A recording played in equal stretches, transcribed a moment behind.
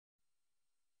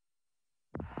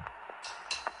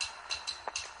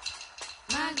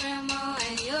My grandma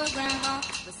and your grandma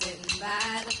were sitting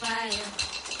by the fire.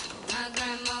 My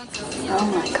grandma told me, oh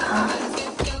my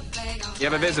God. You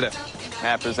have a visitor.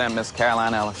 May I present Miss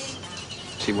Caroline Ellis.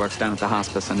 She works down at the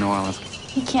hospice in New Orleans.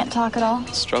 He can't talk at all?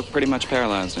 Stroke pretty much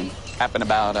paralyzed him. Happened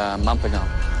about a month ago,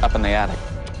 up in the attic.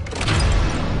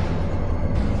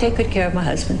 Take good care of my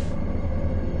husband.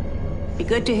 Be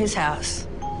good to his house.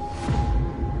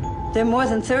 There are more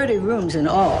than 30 rooms in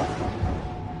all.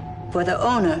 For the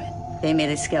owner, they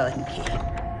made a skeleton key.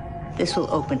 This will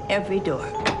open every door.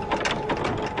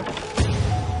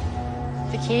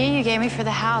 The key you gave me for the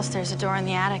house, there's a door in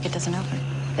the attic. It doesn't open.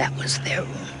 That was their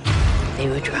room. They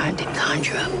were trying to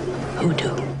conjure up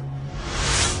hoodoo.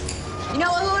 You know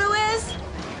what hoodoo is?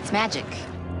 It's magic.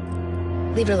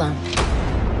 Leave it alone.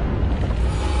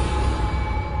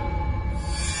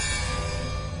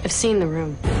 I've seen the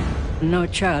room. No,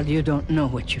 child, you don't know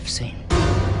what you've seen.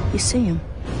 You see him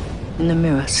in the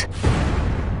mirrors.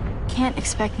 Can't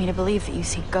expect me to believe that you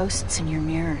see ghosts in your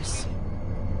mirrors.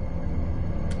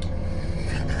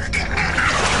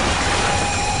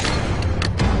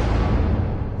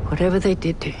 Whatever they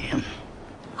did to him,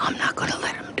 I'm not gonna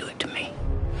let them do it to me.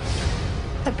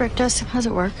 That brick does. How does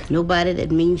it work? Nobody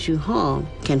that means you harm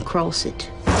can cross it.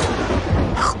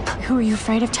 Help. Who are you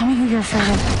afraid of? Tell me who you're afraid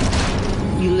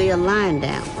of. You lay a line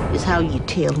down. Is how you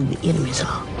tell who the enemies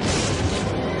are.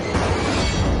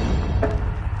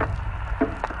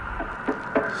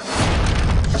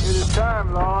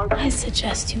 I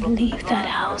suggest you leave that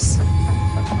house.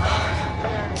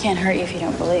 Can't hurt you if you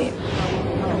don't believe.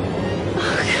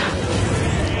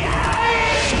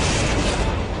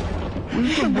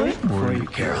 We've been waiting for you,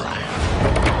 Caroline.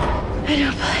 I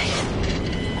don't believe.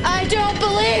 I don't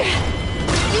believe.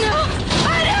 No,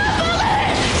 I don't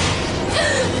believe.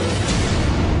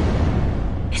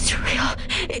 It's real.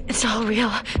 It's all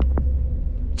real.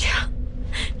 Jill.